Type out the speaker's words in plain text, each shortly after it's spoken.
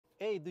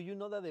Hey, do you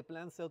know that the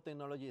plant cell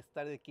technology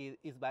starter kit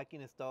is back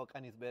in stock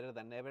and is better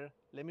than ever?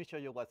 Let me show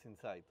you what's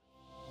inside.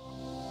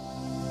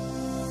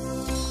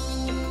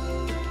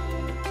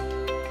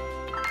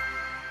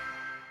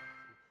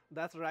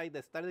 That's right,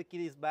 the starter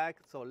kit is back,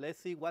 so let's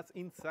see what's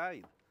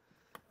inside.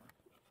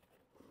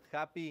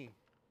 Happy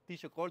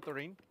tissue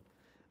culturing.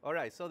 All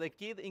right, so the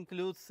kit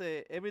includes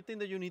everything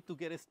that you need to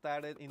get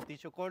started in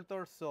tissue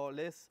culture. So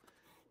let's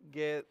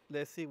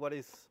see what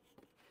is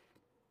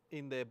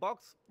in the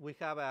box. We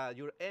have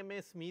your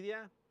MS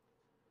media.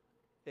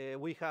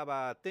 We have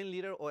a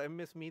 10-liter of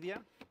MS media.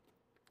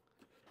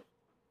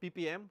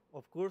 ppm,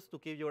 of course, to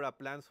keep your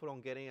plants from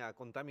getting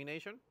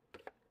contamination.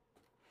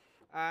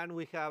 And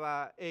we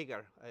have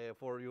Agar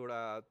for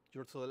your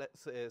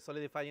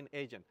solidifying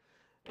agent.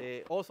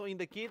 Also in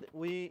the kit,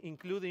 we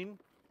including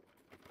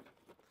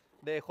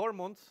the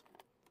hormones.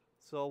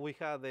 So we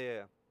have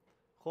the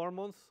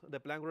hormones, the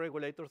plant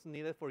regulators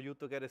needed for you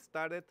to get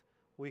started.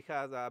 We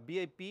have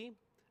BIP,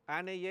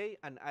 NAA,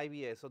 and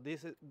IBS. So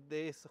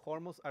these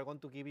hormones are going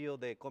to give you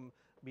the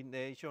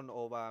combination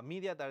of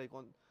media that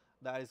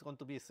is going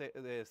to be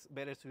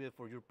better suited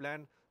for your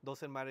plant.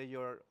 Doesn't matter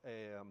you're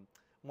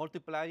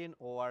multiplying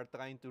or are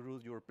trying to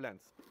root your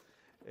plants.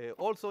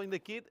 Also in the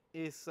kit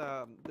is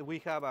we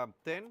have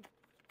 10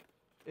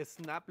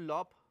 snap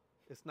lock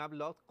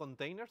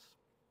containers,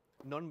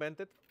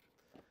 non-vented.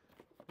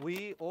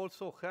 We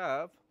also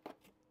have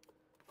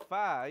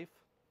 5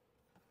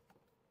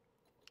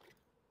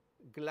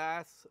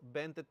 glass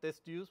vented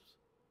test tubes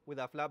with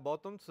a flat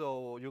bottom,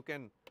 so you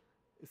can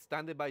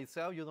stand it by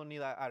itself. You don't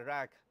need a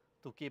rack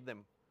to keep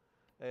them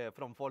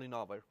from falling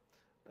over.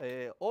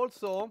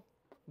 Also,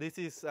 this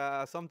is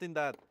something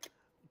that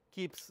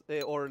keeps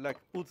or like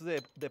puts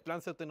the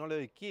plant cell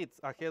technology kits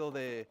ahead of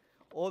the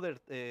other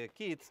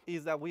kits,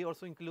 is that we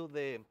also include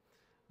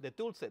the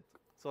tool set.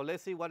 So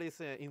let's see what is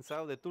inside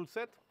of the tool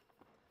set.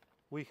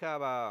 We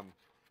have a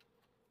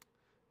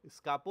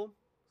scalpel.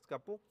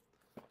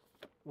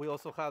 We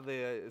also have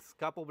the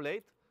scalpel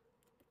blade.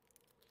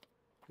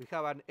 We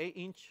have an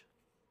 8-inch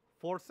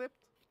forceps.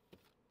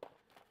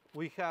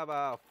 We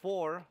have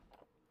 4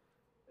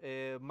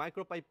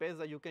 micro pipettes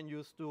that you can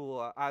use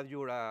to add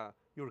your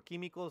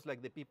chemicals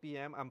like the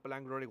ppm and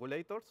plant growth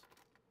regulators.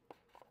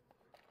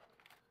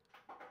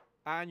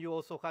 And you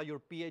also have your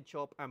pH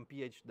up and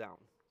pH down.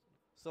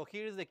 So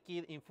here is the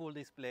kit in full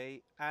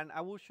display, and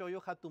I will show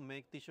you how to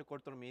make tissue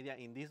culture media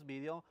in this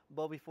video.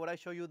 But before I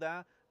show you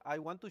that, I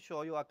want to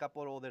show you a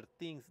couple other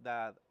things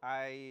that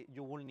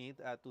you will need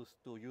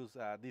to use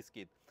this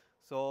kit.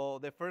 So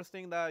the first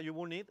thing that you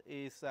will need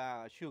is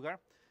sugar.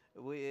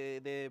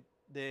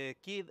 The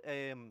kit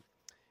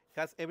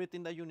has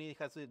everything that you need. It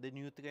has the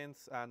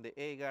nutrients and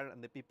the agar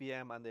and the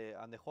ppm and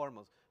the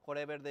hormones.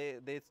 However,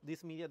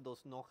 this media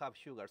does not have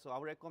sugar, so I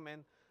would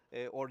recommend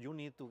or you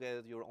need to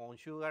get your own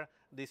sugar.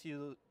 This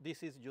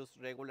is just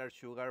regular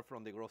sugar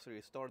from the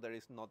grocery store. There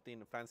is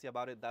nothing fancy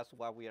about it. That's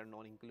why we are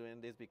not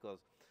including this, because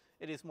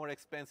it is more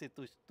expensive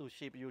to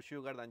ship you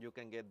sugar than you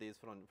can get this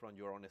from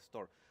your own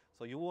store.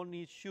 So you will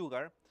need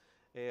sugar.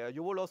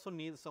 You will also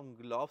need some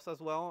gloves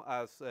as well,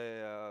 as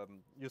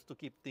just to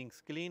keep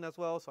things clean as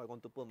well. So I'm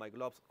going to put my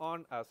gloves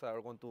on as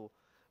I'm going to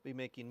be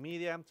making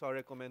media. So I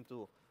recommend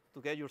to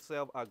get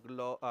yourself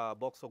a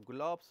box of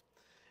gloves.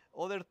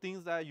 Other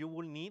things that you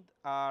will need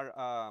are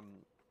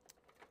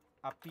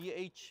a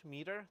pH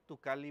meter to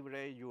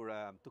calibrate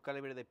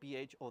the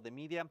pH of the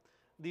media.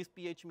 This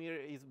pH meter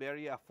is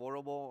very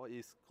affordable.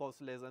 It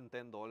costs less than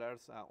 $10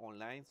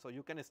 online, so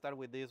you can start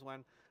with this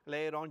one.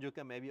 Later on, you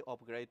can maybe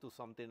upgrade to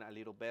something a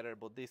little better,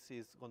 but this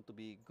is going to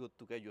be good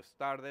to get you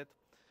started.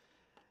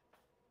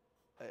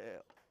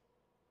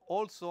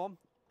 Also,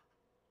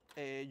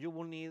 you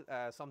will need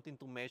something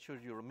to measure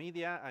your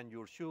media and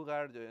your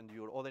sugar and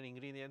your other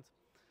ingredients,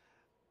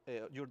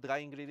 your dry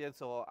ingredients.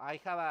 So I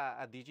have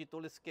a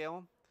digital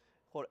scale.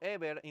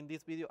 However, in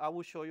this video, I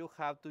will show you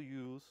how to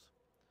use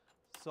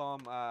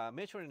some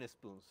measuring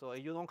spoons. So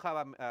if you don't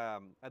have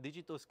a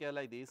digital scale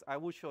like this, I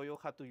will show you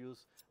how to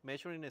use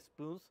measuring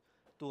spoons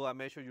to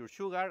measure your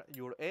sugar,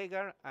 your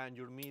agar, and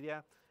your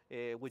media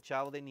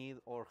without the need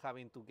or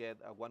having to get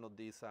one of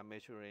these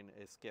measuring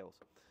scales.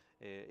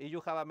 If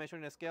you have a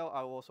measuring scale,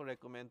 I also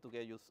recommend to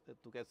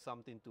get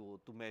something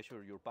to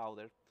measure your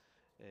powder.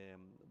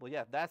 But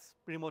yeah, that's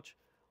pretty much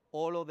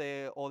all of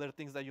the other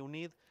things that you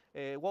need.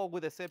 Well,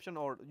 with exception,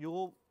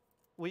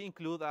 we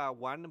include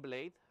one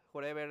blade.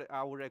 However,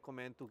 I would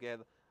recommend to get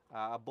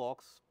a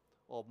box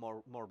of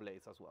more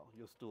blades as well,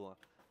 just to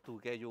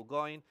get you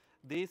going.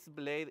 This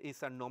blade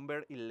is a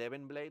number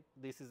 11 blade.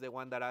 This is the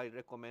one that I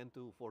recommend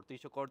for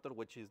tissue culture,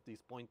 which is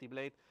this pointy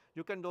blade.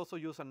 You can also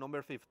use a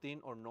number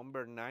 15 or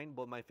number 9,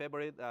 but my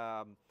favorite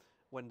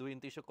when doing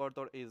tissue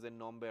culture is the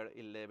number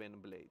 11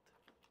 blade.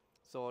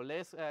 So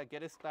let's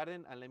get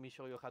started, and let me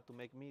show you how to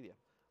make media.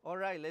 All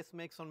right, let's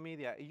make some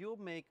media. If you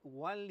make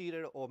 1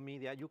 liter of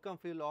media, you can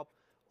fill up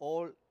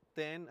all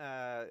 10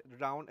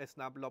 round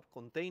snap lock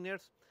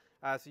containers,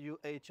 as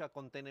each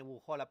container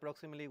will hold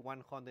approximately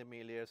 100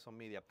 milliliters of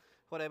media.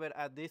 However,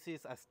 this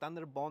is a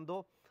standard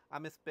bundle.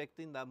 I'm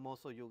expecting that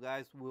most of you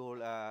guys will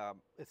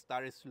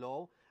start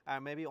slow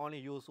and maybe only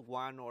use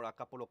one or a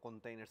couple of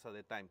containers at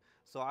a time.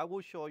 So I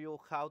will show you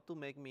how to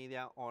make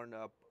media on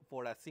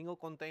for a single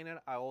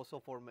container and also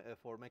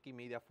for making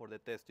media for the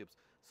test tubes.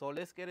 So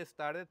let's get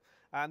started.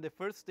 And the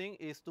first thing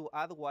is to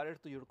add water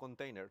to your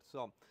container.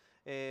 So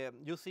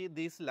you see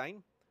this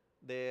line.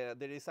 There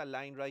is a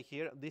line right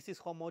here. This is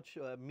how much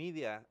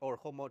media or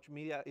how much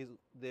media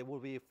there will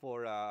be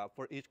for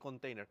each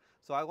container.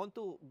 So I want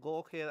to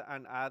go ahead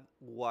and add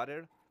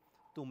water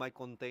to my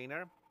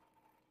container.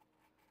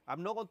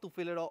 I'm not going to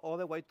fill it all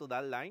the way to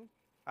that line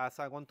as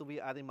I want to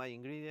be adding my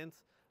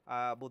ingredients,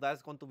 but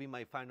that's going to be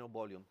my final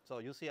volume. So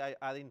you see I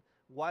adding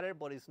water,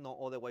 but it's not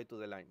all the way to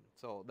the line.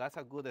 So that's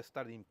a good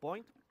starting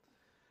point.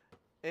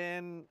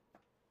 And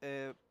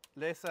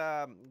let's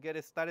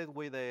get started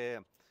with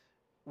the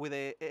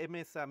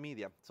MS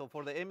media. So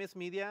for the MS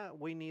media,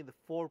 we need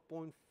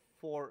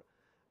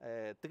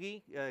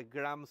 4.43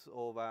 grams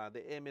of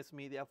the MS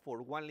media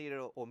for 1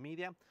 liter of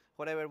media.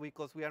 However,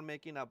 because we are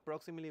making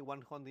approximately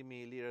 100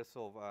 milliliters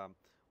of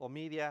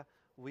media,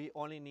 we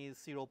only need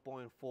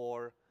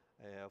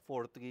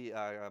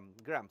 0.443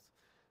 grams.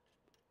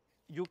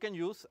 You can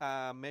use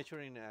a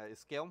measuring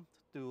scale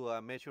to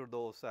measure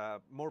those,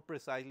 more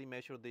precisely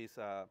measure these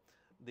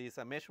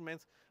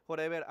measurements.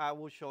 However, I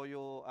will show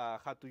you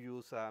how to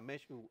use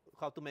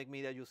how to make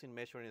media using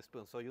measuring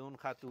spoons, so you don't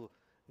have to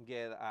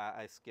get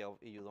a scale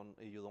if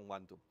you don't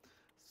want to.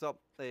 So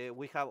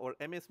we have our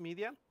MS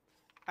media,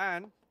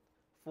 and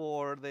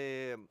for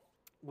the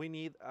we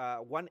need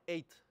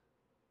 1/8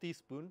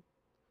 teaspoon.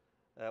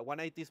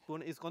 1/8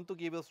 teaspoon is going to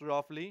give us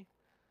roughly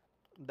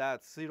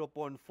that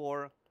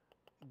 0.4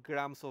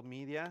 grams of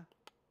media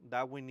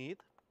that we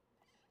need.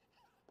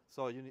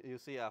 So you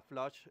see a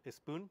flush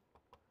spoon.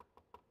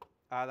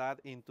 Add that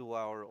into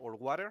our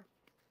water.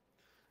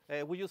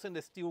 We're using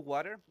the still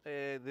water.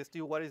 The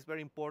still water is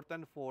very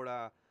important for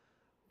a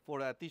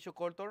tissue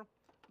culture.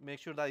 Make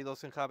sure that it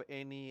doesn't have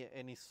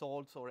any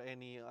salts or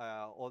any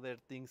other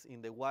things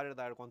in the water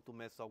that are going to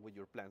mess up with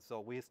your plants. So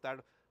we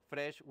start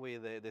fresh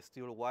with the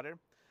still water.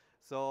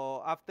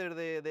 So after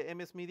the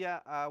MS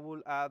media, I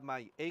will add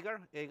my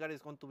Agar. Agar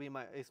is going to be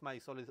my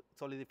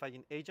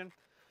solidifying agent.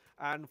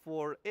 And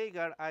for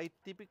Agar, I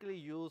typically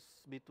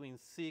use between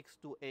 6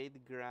 to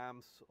 8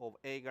 grams of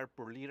Agar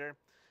per liter.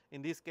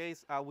 In this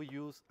case, I will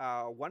use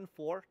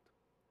 1/4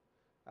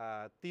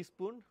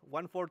 teaspoon.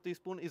 1/4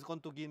 teaspoon is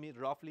going to give me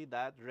roughly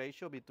that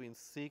ratio between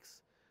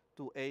 6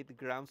 to 8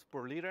 grams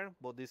per liter,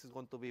 but this is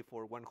going to be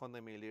for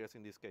 100 milliliters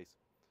in this case.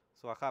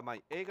 So I have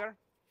my Agar.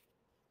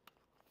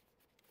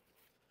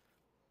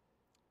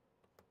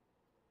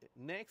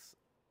 Next,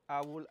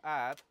 I will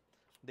add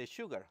the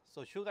sugar.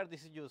 So sugar,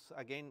 this is just,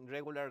 again,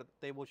 regular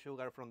table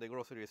sugar from the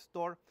grocery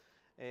store.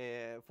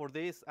 For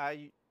this,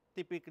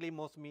 typically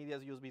most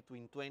medias use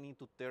between 20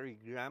 to 30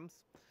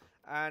 grams.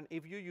 And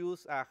if you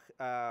use a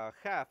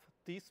half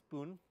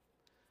teaspoon,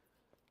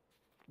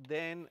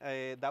 then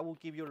that will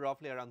give you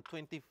roughly around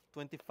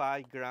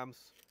 25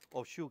 grams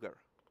of sugar.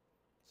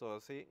 So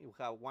see, you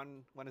have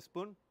one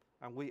spoon,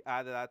 and we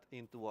add that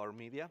into our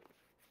media.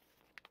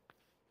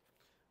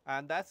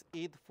 And that's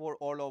it for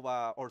all of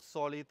our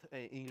solid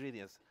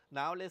ingredients.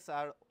 Now let's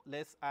add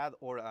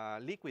our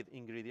liquid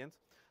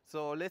ingredients.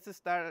 So let's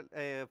start,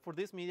 for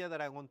this media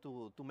that I want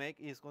to make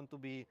is going to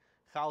be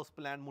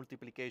houseplant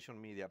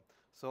multiplication media.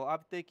 So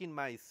I'm taking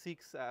my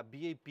 6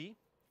 BAP.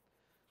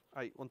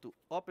 I want to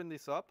open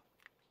this up.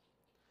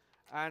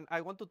 And I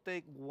want to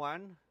take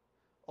one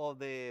of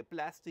the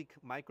plastic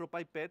micro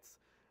pipettes,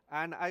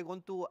 and I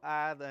want to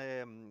add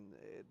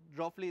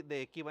roughly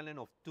the equivalent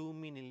of 2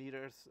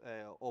 milliliters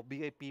of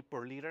BAP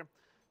per liter.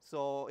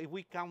 So if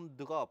we count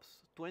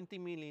drops, 20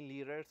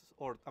 milliliters,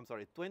 or I'm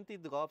sorry, 20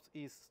 drops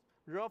is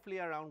roughly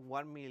around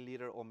 1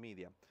 milliliter of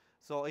media.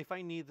 So if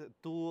I need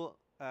 2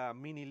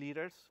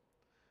 milliliters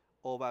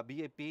of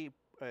BAP,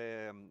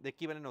 the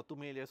equivalent of 2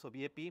 milliliters of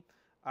BAP,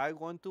 I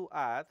want to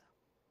add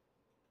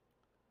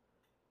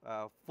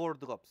 4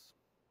 drops.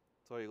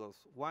 So it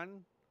goes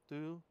 1,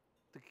 2,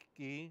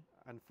 3,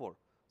 and 4.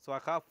 So I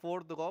have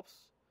 4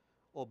 drops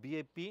of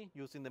BAP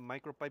using the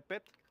micro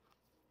pipette.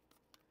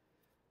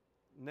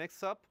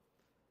 Next up,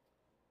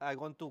 I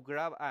want to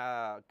grab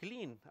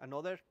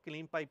another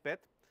clean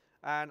pipette,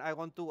 and I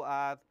want to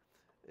add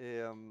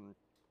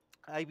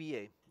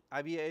IBA.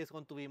 IBA is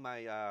going to be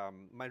my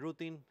my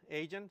rooting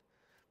agent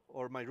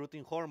or my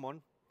rooting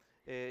hormone.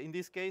 In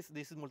this case,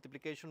 this is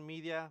multiplication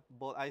media,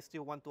 but I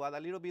still want to add a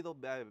little bit of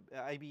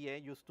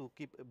IBA just to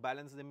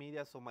balance the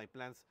media so my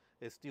plants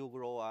still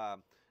grow,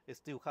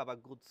 still have a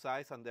good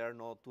size and they are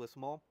not too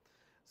small.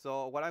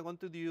 So what I'm going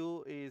to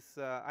do is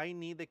I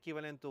need the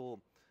equivalent to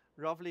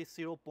roughly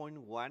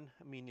 0.1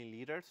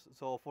 milliliters.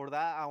 So for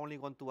that, I only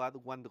want to add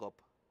 1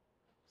 drop.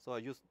 So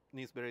I just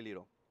need very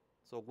little.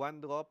 So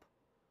 1 drop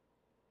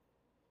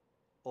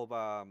of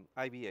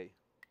IBA.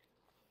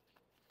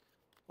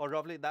 Or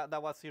roughly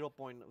that was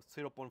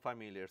 0.5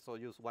 milliliters, so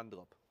use 1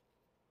 drop.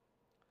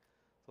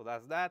 So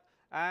that's that.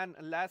 And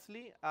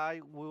lastly,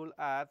 I will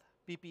add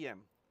ppm.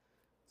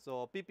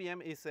 So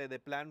PPM is the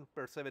plant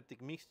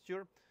preservative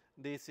mixture.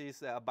 This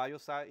is a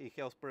biocide. It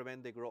helps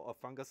prevent the growth of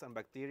fungus and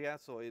bacteria.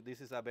 So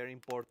this is a very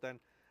important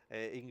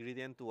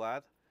ingredient to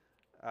add,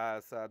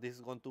 as this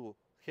is going to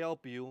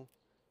help you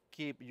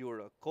keep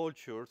your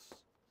cultures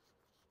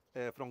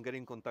from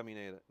getting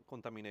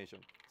contamination.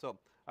 So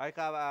I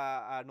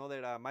have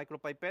another micro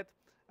pipette,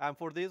 and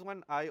for this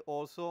one I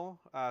also,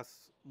 as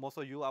most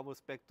of you, I would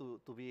expect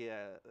to be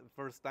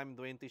first time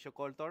doing tissue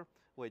culture,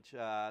 which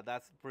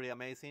that's pretty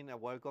amazing.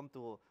 Welcome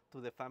to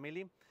the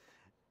family.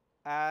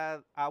 I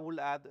will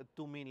add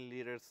 2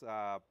 milliliters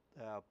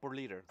per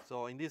liter.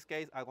 So in this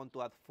case, I'm going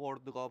to add 4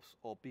 drops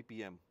of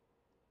ppm.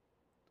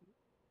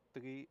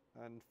 3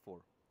 and 4.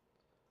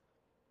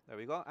 There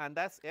we go. And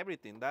that's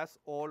everything. That's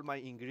all my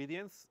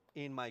ingredients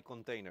in my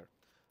container.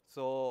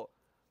 So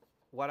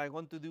what I'm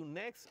going to do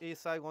next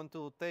is I'm going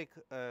to take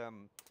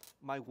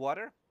my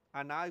water,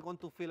 and I'm going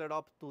to fill it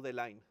up to the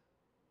line.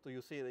 So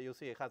you see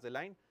it has a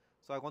line.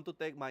 So I'm going to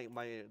take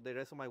the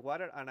rest of my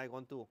water, and I'm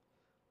going to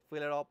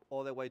fill it up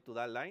all the way to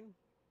that line.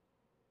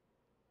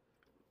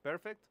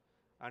 Perfect.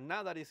 And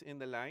now that it's in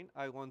the line,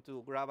 I'm going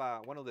to grab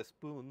one of the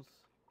spoons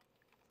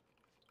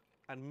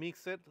and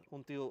mix it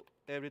until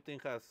everything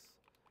has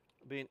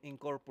been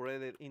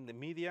incorporated in the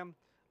medium.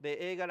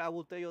 The agar, I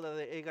will tell you that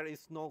the agar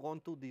is not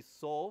going to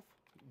dissolve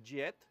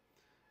yet.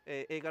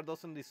 Agar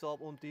doesn't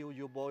dissolve until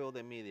you boil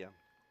the media.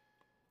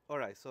 All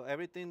right, so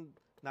everything,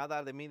 now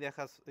that the media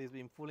is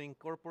been fully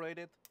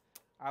incorporated,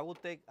 I will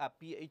take a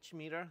pH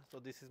meter. So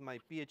this is my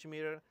pH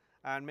meter,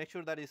 and make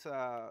sure that it's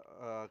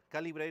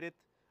calibrated.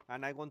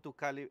 And I'm going to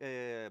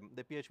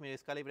the pH meter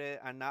is calibrated,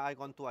 and now I'm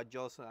going to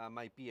adjust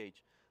my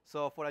pH.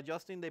 So for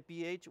adjusting the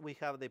pH, we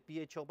have the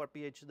pH up or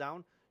pH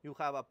down. You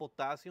have a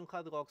potassium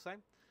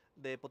hydroxide.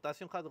 The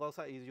potassium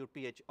hydroxide is your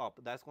pH up.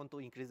 That's going to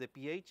increase the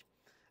pH.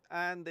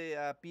 And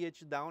the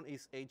pH down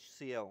is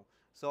HCl.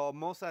 So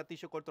most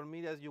tissue culture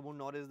media, you will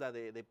notice that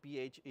the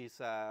pH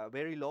is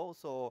very low.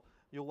 So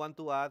you want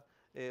to add,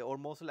 or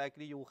most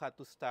likely you will have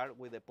to start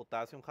with the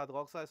potassium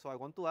hydroxide. So I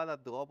want to add a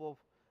drop of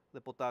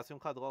the potassium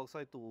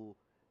hydroxide to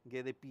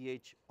get the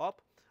pH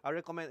up. I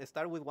recommend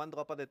start with 1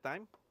 drop at a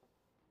time,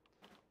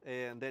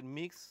 and then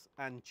mix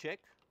and check.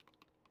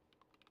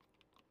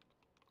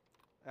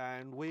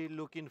 And we're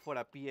looking for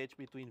a pH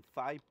between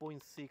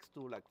 5.6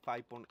 to like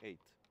 5.8.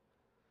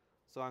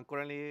 So I'm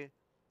currently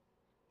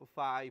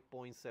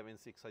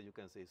 5.76, as you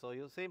can see. So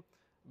you see,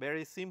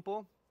 very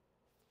simple,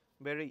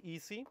 very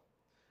easy.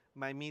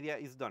 My media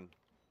is done.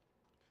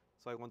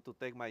 So I want to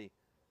take my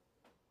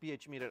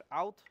pH meter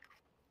out.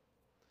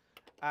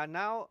 And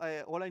now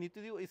all I need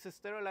to do is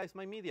sterilize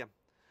my media.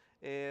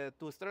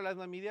 To sterilize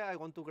my media, I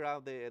want to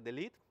grab the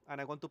lid, and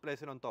I want to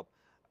place it on top.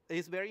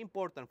 It's very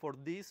important for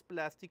these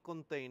plastic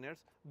containers,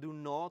 do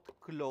not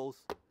close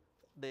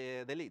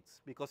the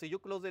lids, because if you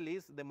close the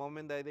lids, the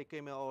moment that they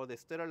came out of the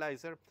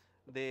sterilizer,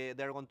 they're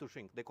going to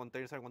shrink. The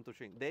containers are going to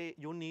shrink.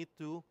 You need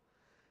to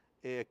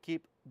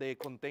keep the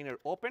container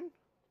open.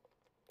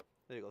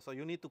 There you go. So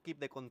you need to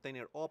keep the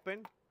container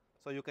open,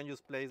 so you can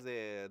just place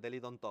the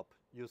lid on top,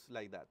 just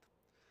like that.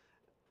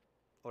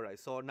 All right,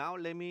 so now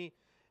let me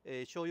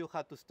show you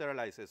how to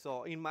sterilize it.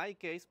 So in my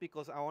case,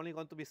 because I'm only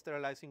going to be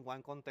sterilizing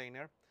 1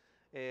 container,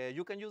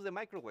 you can use the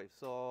microwave.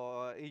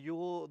 So if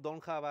you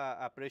don't have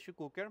a pressure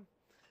cooker,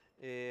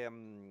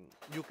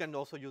 you can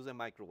also use the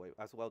microwave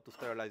as well to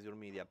sterilize your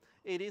media.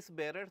 It is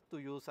better to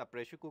use a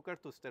pressure cooker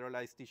to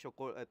sterilize tissue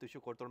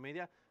culture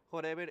media.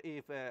 However,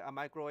 if a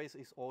microwave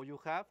is all you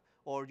have,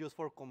 or just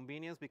for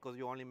convenience because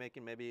you're only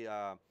making maybe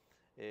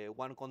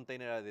 1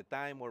 container at a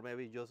time, or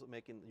maybe just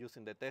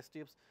using the test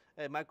tubes,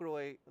 the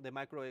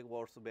microwave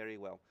works very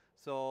well.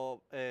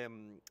 So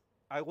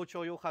I will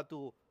show you how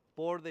to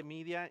pour the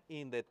media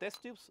in the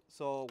test tubes.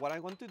 So what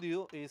I'm going to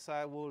do is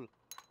I will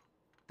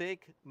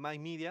take my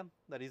media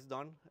that is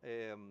done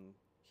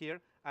here,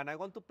 and I'm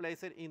going to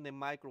place it in the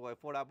microwave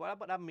for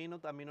about a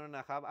minute and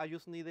a half. I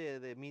just need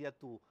the media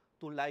to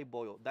light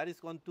boil. That is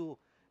going to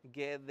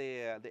get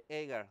the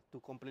agar to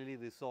completely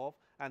dissolve,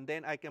 and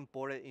then I can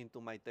pour it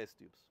into my test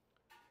tubes.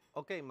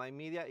 Okay, my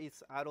media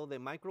is out of the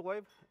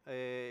microwave.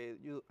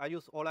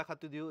 All I have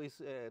to do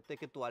is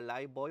take it to a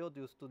light boil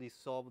just to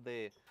dissolve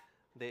the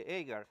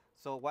agar.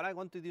 So what I'm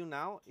going to do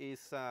now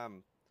is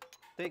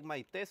take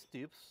my test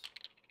tubes,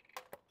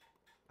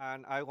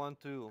 and I want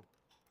to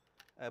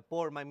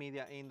pour my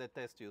media in the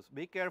test tubes.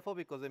 Be careful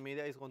because the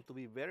media is going to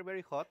be very,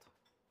 very hot.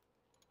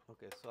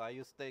 Okay, so I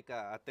just take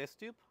a test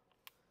tube,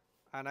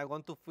 and I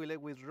want to fill it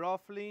with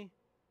roughly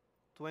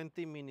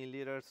 20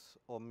 milliliters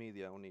of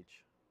media on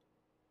each.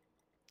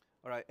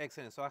 All right,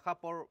 excellent. So I have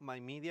poured my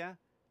media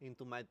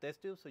into my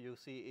test tube, so you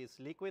see it's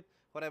liquid.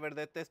 However,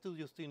 the test tubes,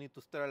 you still need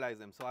to sterilize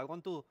them. So I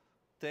want to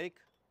take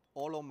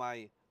all of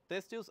my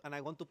test tubes, and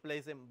I want to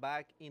place them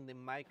back in the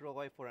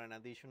microwave for an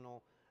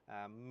additional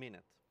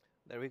minute.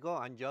 There we go,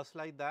 and just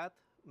like that,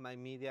 my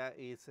media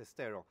is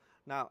sterile.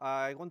 Now,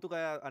 I want to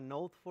get a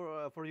note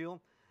for you.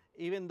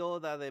 Even though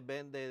that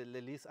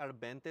the lids are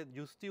vented,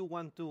 you still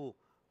want to,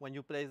 when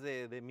you place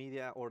the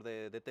media or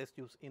the test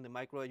tubes in the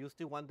microwave, you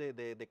still want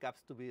the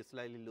caps to be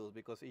slightly loose,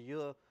 because if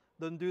you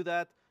don't do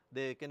that,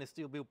 they can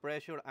still build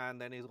pressure,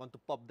 and then it's going to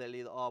pop the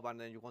lid up, and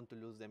then you're going to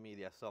lose the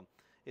media. So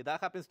if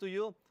that happens to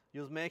you,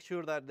 just make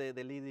sure that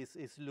the lid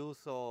is loose,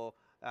 so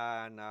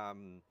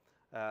and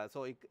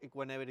so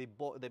whenever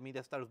the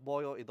media starts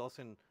boil, it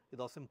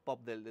doesn't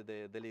pop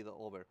the lid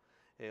over.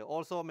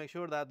 Also, make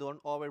sure that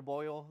don't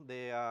overboil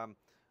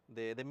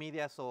the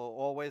media. So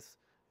always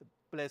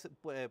place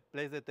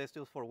the test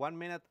tubes for 1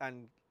 minute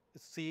and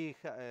see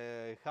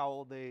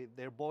how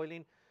they're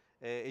boiling.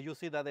 If you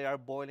see that they are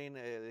boiling,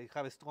 they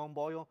have a strong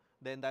boil,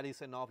 then that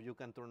is enough. You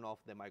can turn off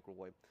the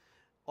microwave.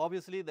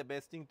 Obviously, the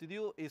best thing to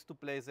do is to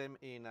place them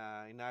in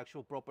an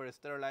actual proper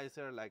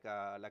sterilizer, like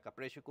a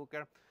pressure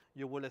cooker.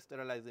 You will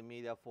sterilize the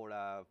media for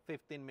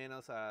 15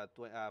 minutes,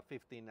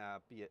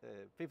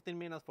 15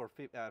 minutes for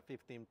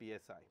 15 psi.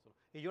 So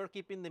if you're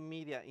keeping the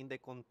media in the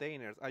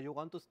containers and you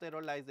want to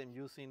sterilize them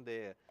using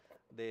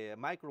the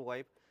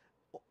microwave,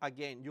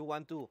 again, you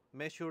want to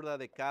make sure that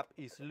the cap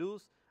is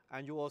loose,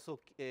 and you also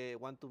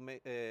want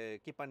to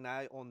keep an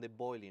eye on the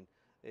boiling.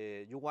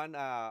 You want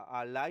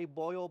a light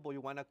boil, but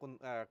you want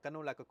kind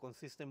of like a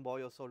consistent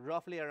boil. So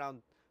roughly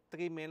around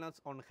 3 minutes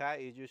on high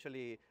is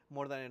usually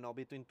more than enough.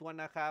 Between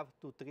 2.5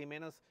 to 3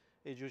 minutes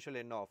is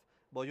usually enough.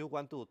 But you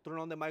want to turn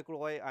on the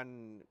microwave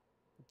and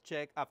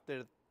check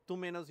after 2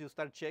 minutes. You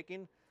start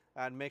checking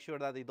and make sure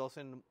that it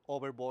doesn't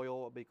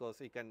overboil,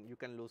 because you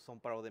can lose some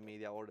part of the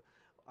media. Or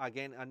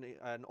again,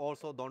 and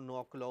also don't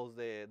not close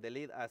the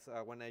lid, as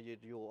when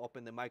you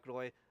open the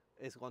microwave,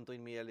 it's going to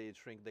immediately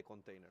shrink the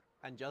container.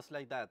 And just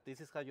like that,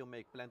 this is how you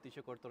make plant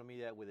tissue culture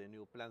media with the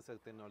new Plant Cell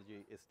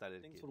Technology starter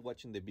kit. Thanks for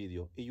watching the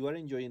video. If you are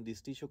enjoying these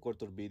tissue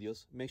culture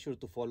videos, make sure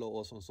to follow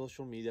us on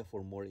social media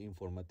for more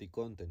informative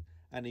content.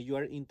 And if you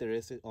are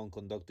interested on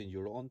conducting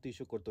your own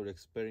tissue culture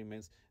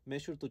experiments,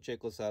 make sure to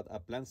check us out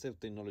at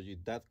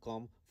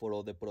plantcelltechnology.com for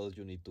all the products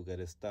you need to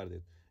get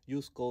started.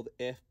 Use code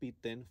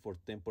FP10 for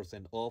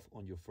 10% off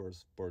on your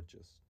first purchase.